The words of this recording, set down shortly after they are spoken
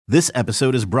This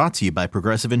episode is brought to you by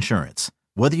Progressive Insurance.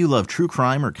 Whether you love true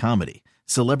crime or comedy,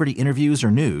 celebrity interviews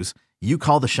or news, you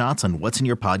call the shots on what's in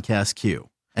your podcast queue.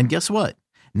 And guess what?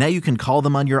 Now you can call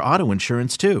them on your auto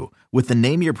insurance too with the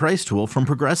Name Your Price tool from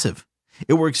Progressive.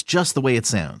 It works just the way it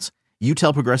sounds. You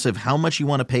tell Progressive how much you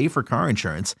want to pay for car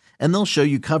insurance, and they'll show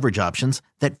you coverage options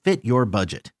that fit your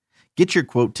budget. Get your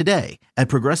quote today at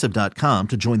Progressive.com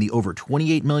to join the over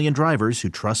 28 million drivers who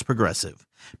trust Progressive.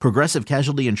 Progressive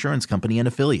Casualty Insurance Company and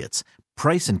Affiliates.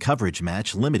 Price and coverage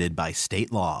match limited by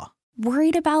state law.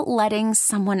 Worried about letting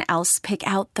someone else pick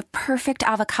out the perfect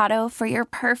avocado for your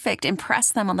perfect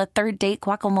impress them on the third date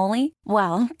guacamole?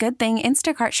 Well, good thing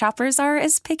Instacart shoppers are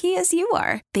as picky as you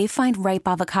are. They find ripe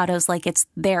avocados like it's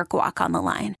their guac on the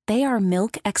line. They are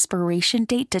milk expiration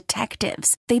date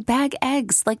detectives. They bag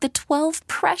eggs like the 12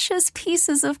 precious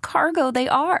pieces of cargo they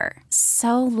are.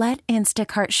 So let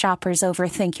Instacart shoppers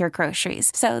overthink your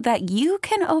groceries so that you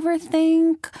can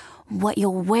overthink what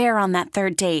you'll wear on that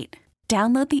third date.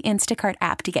 Download the Instacart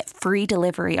app to get free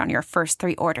delivery on your first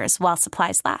 3 orders while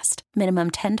supplies last.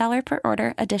 Minimum $10 per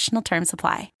order. Additional terms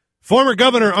apply. Former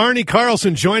Governor Arne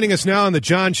Carlson joining us now on the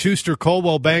John Schuster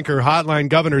Coldwell Banker Hotline.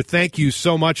 Governor, thank you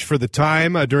so much for the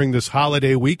time during this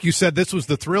holiday week. You said this was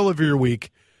the thrill of your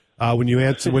week when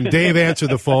Dave answered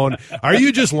the phone. Are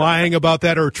you just lying about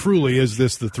that, or truly is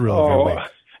this the thrill of your week?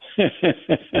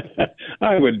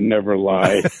 I would never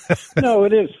lie. No,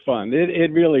 it is fun.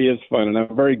 It really is fun, and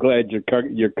I'm very glad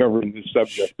you're covering this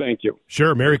subject. Thank you.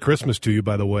 Sure. Merry Christmas to you,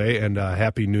 by the way, and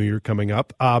Happy New Year coming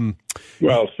up.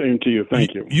 Well, same to you.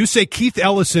 Thank you. You say Keith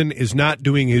Ellison is not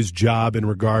doing his job in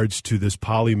regards to this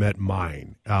PolyMet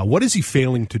mine. What is he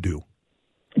failing to do?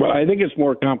 Well, I think it's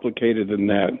more complicated than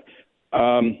that.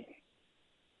 I'm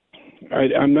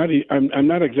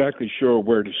not exactly sure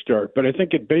where to start, but I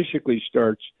think it basically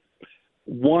starts.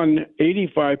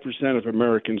 85% of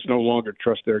Americans no longer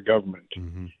trust their government.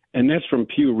 Mm-hmm. And that's from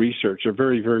Pew Research, a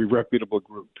very, very reputable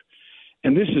group.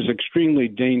 And this is extremely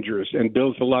dangerous and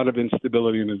builds a lot of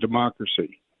instability in a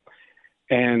democracy.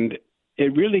 And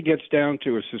it really gets down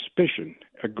to a suspicion,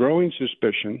 a growing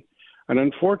suspicion, and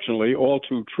unfortunately all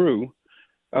too true,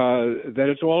 that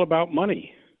it's all about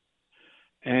money.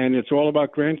 And it's all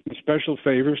about granting special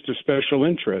favors to special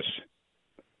interests.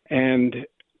 And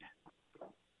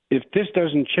if this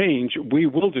doesn't change, we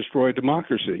will destroy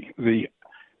democracy.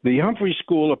 The Humphrey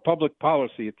School of Public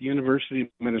Policy at the University of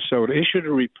Minnesota issued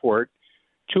a report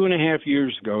 2.5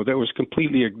 years ago that was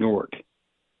completely ignored,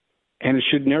 and it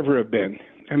should never have been.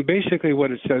 And basically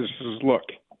what it says is, look,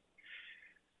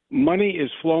 money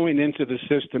is flowing into the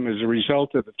system as a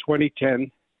result of the 2010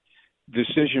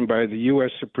 decision by the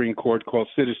U.S. Supreme Court called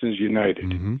Citizens United.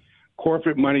 Mm-hmm.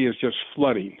 Corporate money is just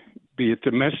flooding, be it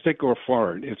domestic or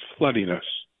foreign. It's flooding us.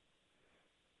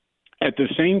 At the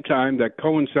same time, that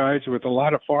coincides with a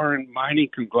lot of foreign mining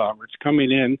conglomerates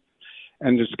coming in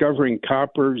and discovering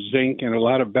copper, zinc, and a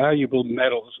lot of valuable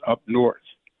metals up north.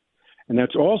 And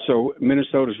that's also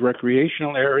Minnesota's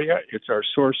recreational area. It's our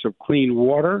source of clean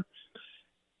water,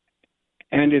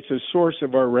 and it's a source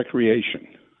of our recreation.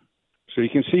 So you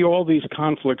can see all these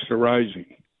conflicts arising.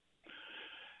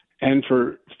 And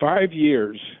for 5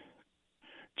 years,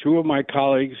 2 of my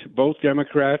colleagues, both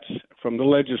Democrats from the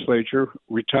legislature,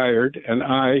 retired, and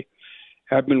I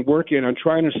have been working on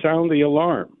trying to sound the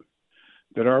alarm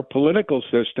that our political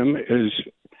system is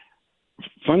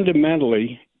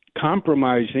fundamentally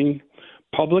compromising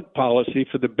public policy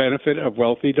for the benefit of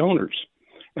wealthy donors.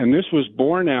 And this was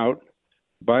borne out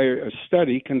by a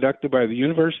study conducted by the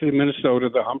University of Minnesota,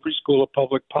 the Humphrey School of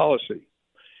Public Policy.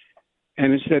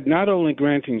 And it said not only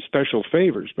granting special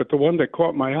favors, but the one that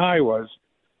caught my eye was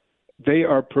they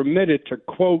are permitted to,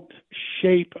 quote,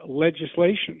 shape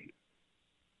legislation.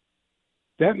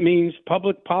 That means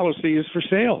public policy is for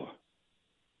sale.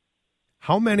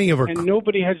 How many of our... And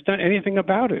nobody has done anything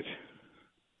about it.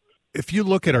 If you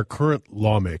look at our current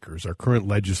lawmakers, our current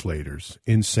legislators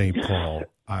in St. Paul,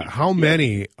 how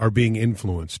many are being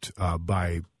influenced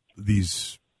by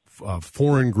these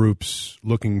foreign groups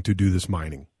looking to do this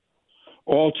mining?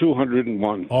 All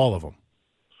 201. All of them?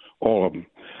 All of them.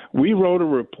 We wrote a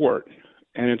report,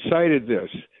 and it cited this.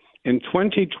 In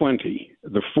 2020,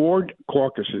 the Ford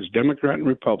caucuses, Democrat and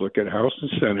Republican, House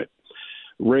and Senate,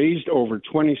 raised over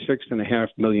 $26.5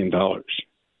 million.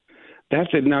 That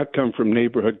did not come from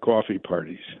neighborhood coffee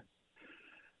parties.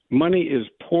 Money is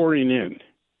pouring in.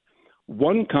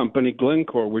 One company,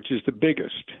 Glencore, which is the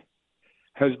biggest,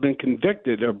 has been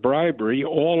convicted of bribery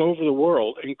all over the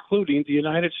world, including the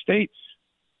United States.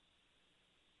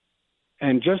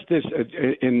 And just this,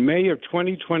 in May of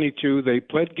 2022, they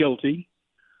pled guilty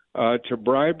to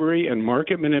bribery and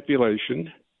market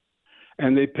manipulation.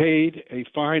 and they paid a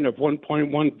fine of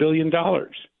 $1.1 billion.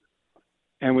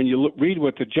 And when you read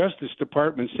what the Justice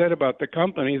Department said about the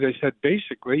company, they said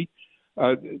basically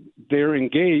they're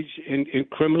engaged in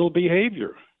criminal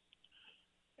behavior.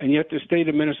 And yet the state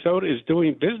of Minnesota is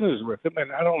doing business with them. And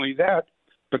not only that,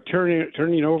 but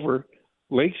turning over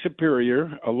Lake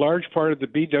Superior, a large part of the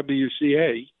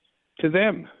BWCA, to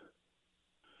them.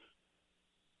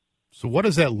 So what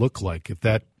does that look like if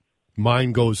that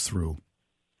mine goes through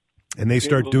and they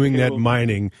start doing that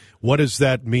mining? What does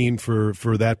that mean for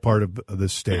that part of the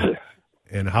state?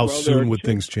 And how soon would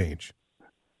things change?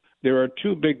 There are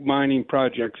two big mining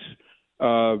projects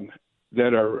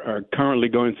that are currently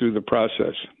going through the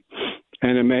process.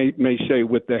 And it may say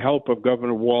with the help of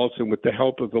Governor Walz and with the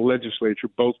help of the legislature,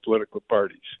 both political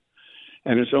parties.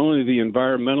 And it's only the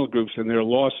environmental groups and their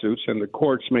lawsuits and the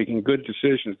courts making good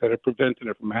decisions that have prevented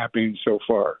it from happening so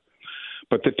far.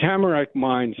 But the Tamarack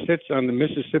mine sits on the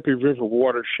Mississippi River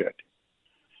watershed.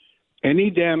 Any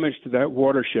damage to that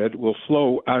watershed will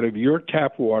flow out of your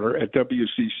tap water at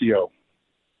WCCO.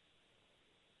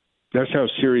 That's how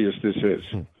serious this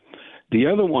is. The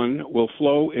other one will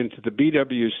flow into the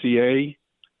BWCA,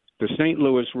 the St.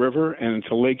 Louis River, and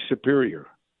into Lake Superior.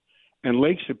 And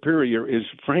Lake Superior is,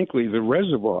 frankly, the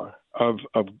reservoir of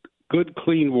good,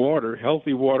 clean water,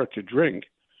 healthy water to drink,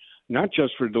 not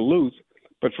just for Duluth,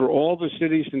 but for all the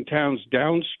cities and towns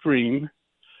downstream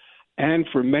and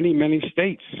for many, many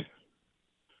states.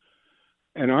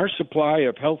 And our supply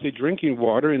of healthy drinking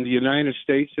water in the United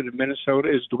States and in Minnesota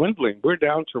is dwindling. We're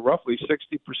down to roughly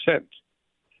 60%.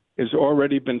 It's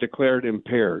already been declared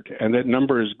impaired, and that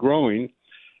number is growing.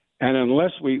 And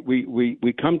unless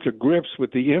we come to grips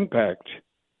with the impact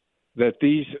that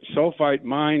these sulfite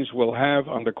mines will have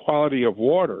on the quality of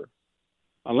water,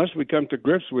 unless we come to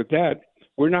grips with that,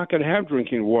 we're not going to have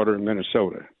drinking water in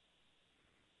Minnesota.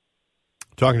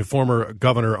 Talking to former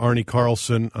Governor Arne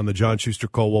Carlson on the John Schuster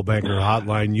Coldwell Banker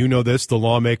Hotline. You know this, the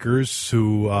lawmakers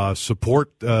who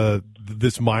support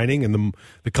this mining and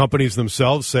the companies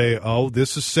themselves say, oh,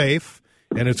 this is safe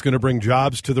and it's going to bring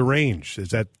jobs to the range. Is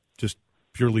that just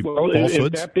purely falsehoods?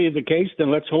 If that be the case, then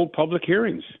let's hold public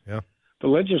hearings. Yeah. The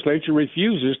legislature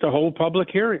refuses to hold public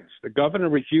hearings. The governor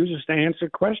refuses to answer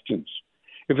questions.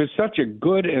 If it's such a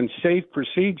good and safe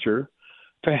procedure,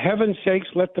 for heaven's sakes,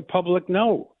 let the public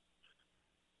know.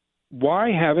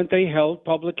 Why haven't they held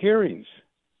public hearings?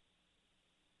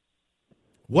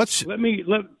 Let me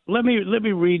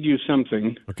read you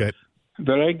something. Okay.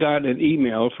 That I got an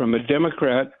email from a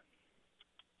Democrat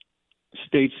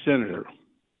state senator.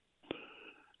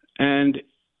 And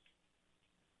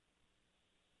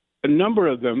a number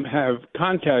of them have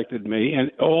contacted me,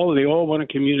 and they all want to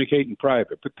communicate in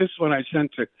private. But this one I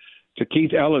sent to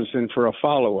Keith Ellison for a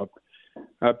follow-up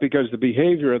because the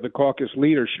behavior of the caucus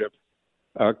leadership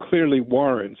clearly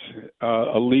warrants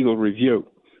a legal review.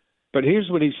 But here's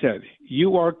what he said.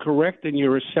 You are correct in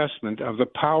your assessment of the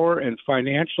power and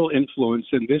financial influence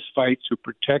in this fight to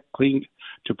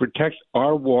protect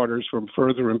our waters from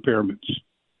further impairments.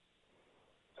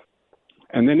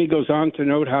 And then he goes on to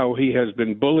note how he has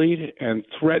been bullied and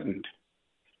threatened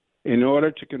in order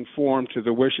to conform to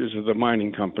the wishes of the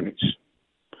mining companies.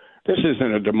 This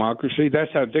isn't a democracy.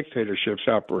 That's how dictatorships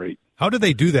operate. How do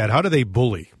they do that? How do they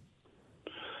bully?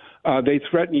 They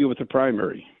threaten you with the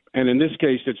primary. And in this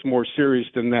case, it's more serious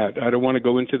than that. I don't want to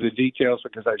go into the details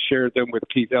because I shared them with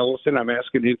Keith Ellison. I'm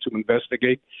asking him to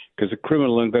investigate because a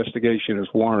criminal investigation is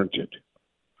warranted.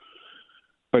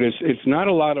 But it's not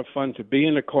a lot of fun to be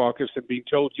in a caucus and being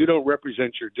told you don't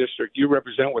represent your district. You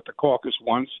represent what the caucus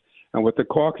wants. And what the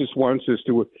caucus wants is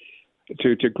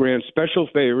to grant special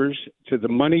favors to the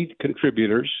money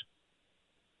contributors,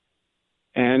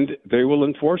 and they will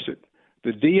enforce it.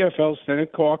 The DFL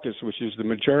Senate caucus, which is the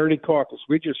majority caucus,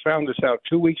 we just found this out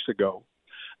 2 weeks ago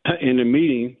in a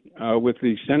meeting with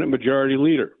the Senate Majority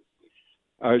Leader.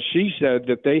 She said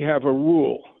that they have a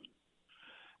rule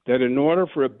that in order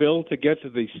for a bill to get to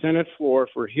the Senate floor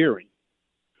for hearing,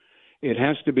 it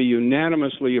has to be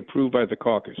unanimously approved by the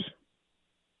caucus.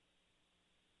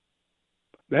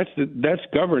 That's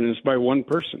governance by one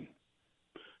person.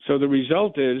 So the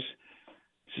result is,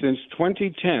 since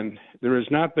 2010, there has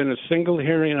not been a single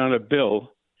hearing on a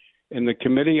bill in the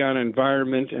Committee on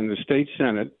Environment and the State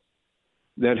Senate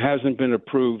that hasn't been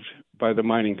approved by the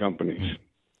mining companies.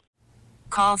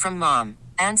 Call from mom.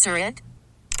 Answer it.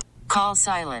 Call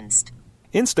silenced.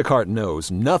 Instacart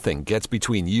knows nothing gets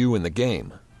between you and the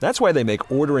game. That's why they make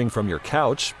ordering from your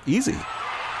couch easy.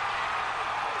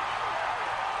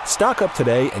 Stock up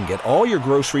today and get all your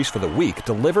groceries for the week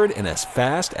delivered in as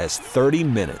fast as 30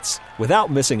 minutes without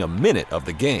missing a minute of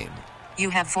the game. You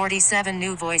have 47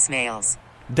 new voicemails.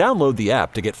 Download the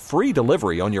app to get free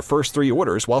delivery on your first 3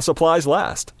 orders while supplies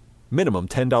last. Minimum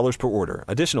 $10 per order.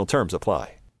 Additional terms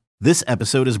apply. This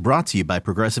episode is brought to you by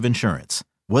Progressive Insurance.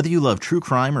 Whether you love true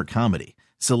crime or comedy,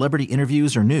 celebrity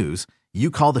interviews or news, you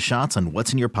call the shots on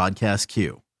what's in your podcast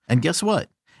queue. And guess what?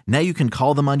 Now you can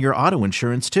call them on your auto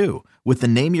insurance too with the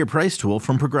Name Your Price tool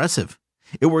from Progressive.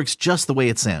 It works just the way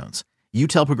it sounds. You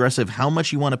tell Progressive how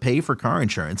much you want to pay for car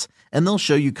insurance, and they'll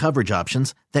show you coverage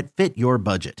options that fit your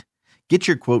budget. Get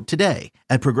your quote today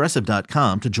at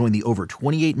Progressive.com to join the over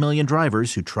 28 million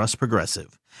drivers who trust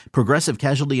Progressive. Progressive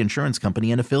Casualty Insurance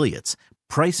Company and Affiliates.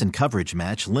 Price and coverage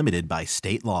match limited by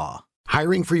state law.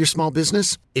 Hiring for your small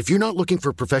business? If you're not looking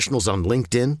for professionals on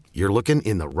LinkedIn, you're looking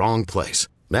in the wrong place.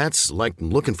 That's like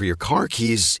looking for your car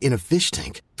keys in a fish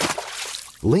tank.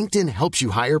 LinkedIn helps you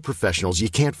hire professionals you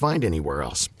can't find anywhere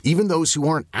else, even those who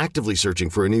aren't actively searching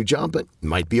for a new job but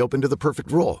might be open to the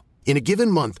perfect role. In a given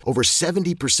month, over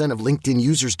 70% of LinkedIn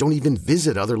users don't even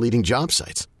visit other leading job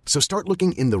sites. So start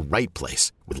looking in the right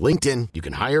place. With LinkedIn, you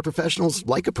can hire professionals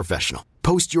like a professional.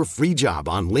 Post your free job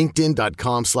on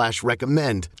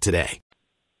linkedin.com/recommend today.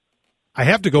 I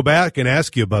have to go back and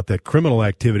ask you about that criminal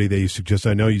activity that you suggest.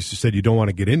 I know you said you don't want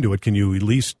to get into it. Can you at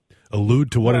least allude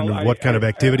to what kind of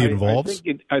activity it involves?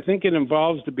 I think it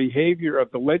involves the behavior of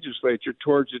the legislature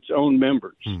towards its own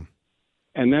members.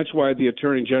 And that's why the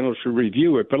Attorney General should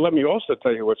review it. But let me also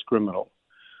tell you what's criminal.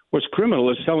 What's criminal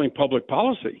is selling public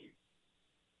policy.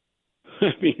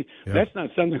 I mean, that's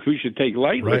not something we should take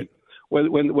lightly. Right.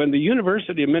 When the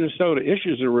University of Minnesota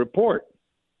issues a report,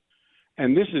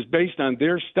 and this is based on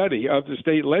their study of the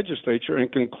state legislature,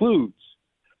 and concludes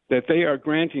that they are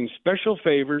granting special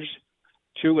favors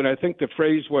to, and I think the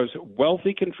phrase was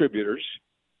wealthy contributors,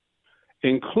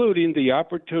 including the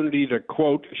opportunity to,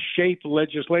 quote, shape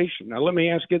legislation. Now, let me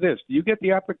ask you this. Do you get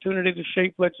the opportunity to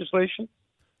shape legislation?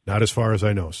 Not as far as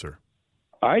I know, sir.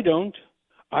 I don't.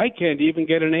 I can't even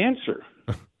get an answer,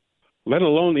 let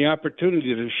alone the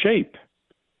opportunity to shape.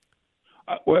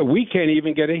 We can't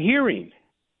even get a hearing.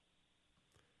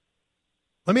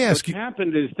 Let me ask you. What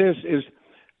happened is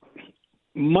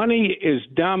money is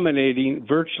dominating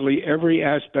virtually every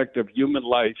aspect of human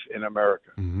life in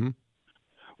America. Mm-hmm.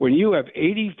 When you have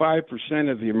 85%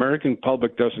 of the American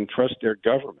public doesn't trust their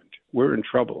government, we're in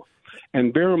trouble.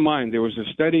 And bear in mind, there was a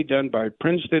study done by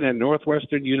Princeton and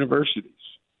Northwestern universities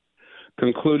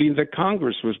concluding that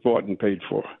Congress was bought and paid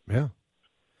for. Yeah.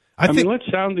 I mean, let's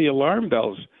sound the alarm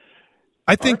bells.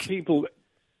 I think people.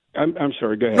 I'm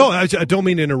sorry, go ahead. No, I don't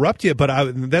mean to interrupt you,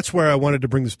 but that's where I wanted to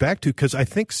bring this back to, because I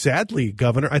think, sadly,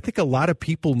 Governor, I think a lot of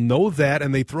people know that,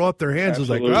 and they throw up their hands.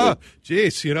 Absolutely. It's like,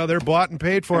 geez, they're bought and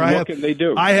paid for. And what can they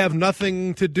do? I have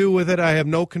nothing to do with it. I have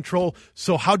no control.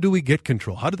 So how do we get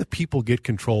control? How do the people get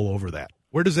control over that?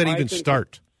 Where does that even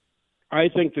start? I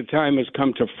think the time has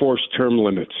come to force term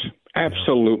limits.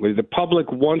 Absolutely. Yeah. The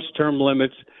public wants term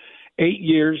limits, 8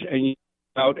 years and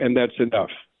out, and that's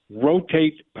enough.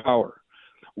 Rotate power.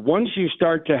 Once you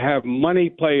start to have money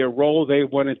play a role, they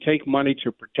want to take money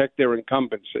to protect their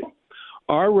incumbency.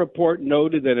 Our report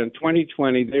noted that in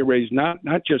 2020, they raised not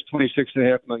just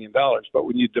 $26.5 million, but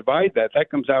when you divide that, that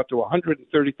comes out to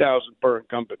 $130,000 per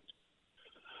incumbent.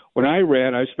 When I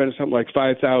ran, I spent something like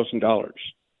 $5,000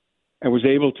 and was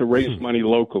able to raise money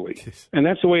locally. And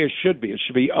that's the way it should be. It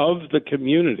should be of the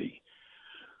community.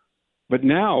 But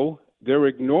now they're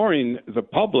ignoring the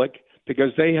public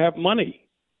because they have money.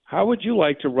 How would you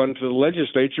like to run for the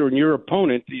legislature and your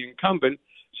opponent, the incumbent,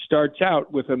 starts out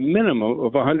with a minimum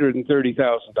of $130,000?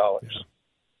 Yeah.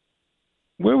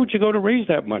 Where would you go to raise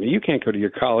that money? You can't go to your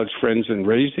college friends and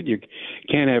raise it. You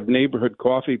can't have neighborhood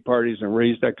coffee parties and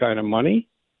raise that kind of money.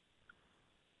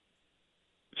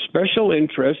 Special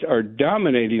interests are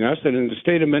dominating us, and in the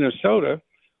state of Minnesota,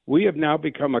 we have now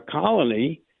become a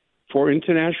colony for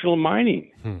international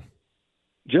mining.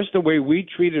 Just the way we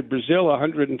treated Brazil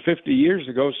 150 years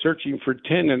ago, searching for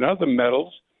tin and other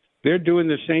metals, they're doing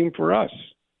the same for us.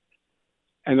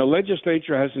 And the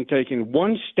legislature hasn't taken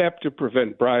one step to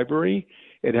prevent bribery.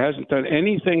 It hasn't done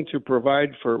anything to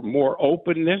provide for more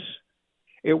openness.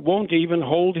 It won't even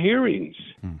hold hearings.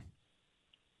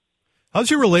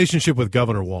 How's your relationship with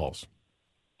Governor Walz?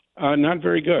 Not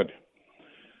very good.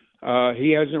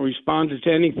 He hasn't responded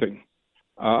to anything.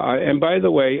 And by the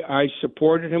way, I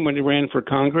supported him when he ran for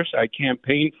Congress. I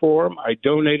campaigned for him. I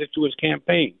donated to his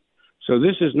campaign. So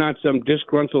this is not some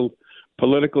disgruntled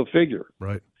political figure.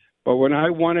 Right. But when I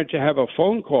wanted to have a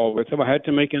phone call with him, I had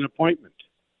to make an appointment.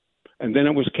 And then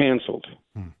it was canceled.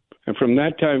 And from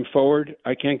that time forward,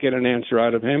 I can't get an answer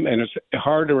out of him. And it's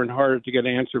harder and harder to get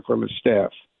an answer from his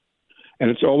staff. And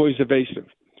it's always evasive.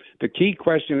 The key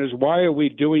question is, why are we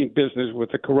doing business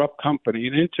with a corrupt company,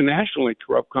 an internationally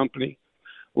corrupt company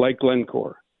like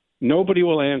Glencore? Nobody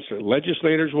will answer.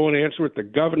 Legislators won't answer it. The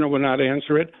governor will not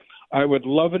answer it. I would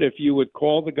love it if you would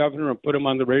call the governor and put him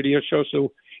on the radio show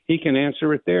so he can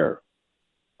answer it there.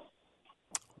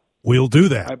 We'll do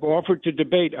that. I've offered to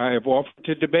debate.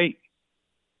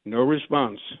 No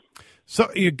response. So,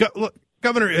 look,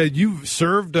 Governor, you've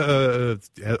served,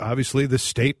 obviously, the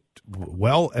state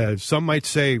well. Some might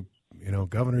say,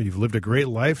 Governor, you've lived a great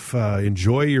life.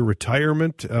 Enjoy your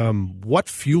retirement. What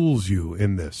fuels you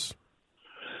in this?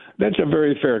 That's a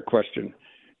very fair question.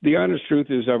 The honest truth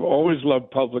is I've always loved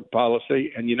public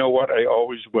policy, and you know what? I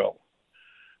always will.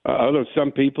 Although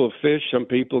some people fish, some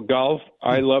people golf,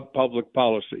 I love public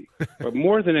policy. But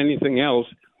more than anything else,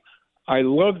 I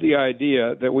love the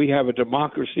idea that we have a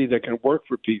democracy that can work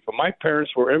for people. My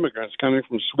parents were immigrants coming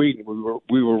from Sweden.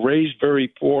 We were raised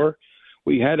very poor.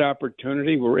 We had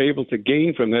opportunity. We were able to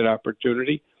gain from that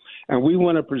opportunity, and we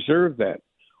want to preserve that.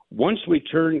 Once we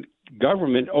turn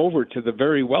government over to the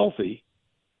very wealthy,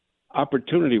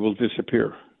 opportunity will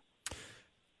disappear.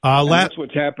 That's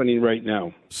what's happening right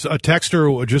now. So a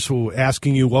texter just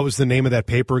asking you, what was the name of that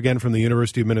paper again from the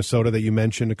University of Minnesota that you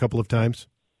mentioned a couple of times?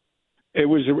 It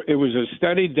was a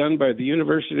study done by the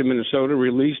University of Minnesota,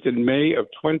 released in May of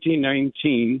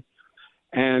 2019,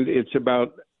 and it's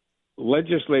about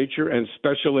legislature and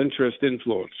special interest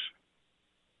influence.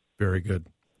 Very good.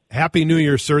 Happy New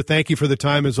Year, sir. Thank you for the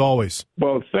time, as always.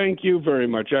 Well, thank you very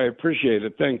much. I appreciate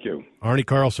it. Thank you. Arne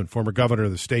Carlson, former governor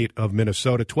of the state of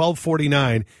Minnesota.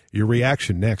 1249, your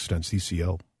reaction next on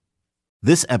CCO.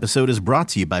 This episode is brought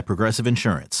to you by Progressive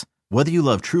Insurance. Whether you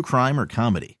love true crime or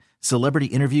comedy, celebrity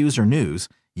interviews or news,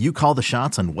 you call the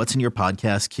shots on what's in your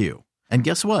podcast queue. And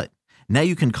guess what? Now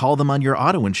you can call them on your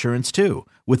auto insurance, too,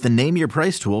 with the Name Your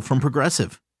Price tool from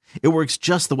Progressive. It works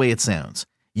just the way it sounds.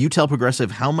 You tell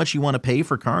Progressive how much you want to pay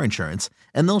for car insurance,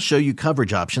 and they'll show you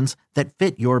coverage options that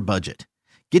fit your budget.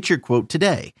 Get your quote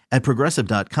today at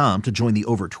Progressive.com to join the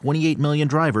over 28 million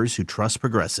drivers who trust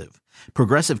Progressive.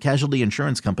 Progressive Casualty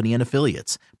Insurance Company and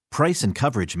Affiliates. Price and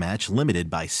coverage match limited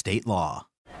by state law.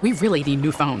 We really need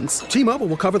new phones. T-Mobile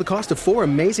will cover the cost of 4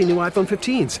 amazing new iPhone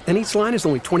 15s, and each line is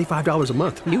only $25 a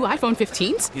month. New iPhone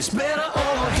 15s? It's better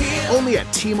over here. Only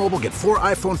at T-Mobile, get 4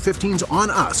 iPhone 15s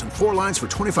on us and 4 lines for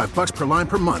 $25 per line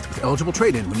per month with eligible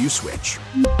trade-in when you switch.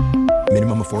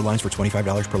 Minimum of 4 lines for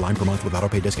 $25 per line per month with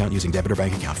autopay discount using debit or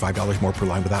bank account. $5 more per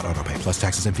line without autopay, plus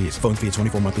taxes and fees. Phone fee at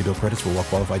 24 monthly bill credits for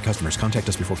well-qualified customers. Contact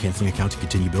us before canceling account to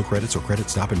continue bill credits or credit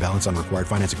stop and balance on required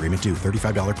finance agreement due.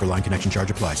 $35 per line connection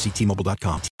charge applies. See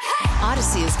T-Mobile.com.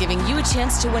 Odyssey is giving you a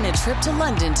chance to win a trip to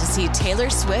London to see Taylor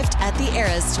Swift at the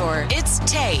Eras Tour. It's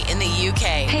Tay in the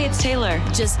UK. Hey, it's Taylor.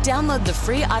 Just download the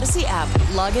free Odyssey app,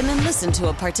 log in and listen to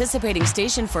a participating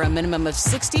station for a minimum of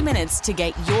 60 minutes to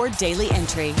get your daily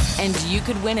entry. And you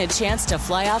could win a chance to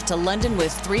fly off to London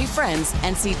with 3 friends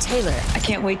and see Taylor. I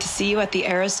can't wait to see you at the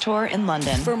Eras Tour in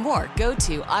London. For more, go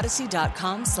to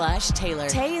odyssey.com/Taylor.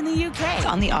 Tay in the UK. It's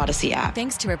on the Odyssey app.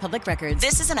 Thanks to Republic Records.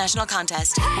 This is a national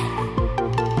contest.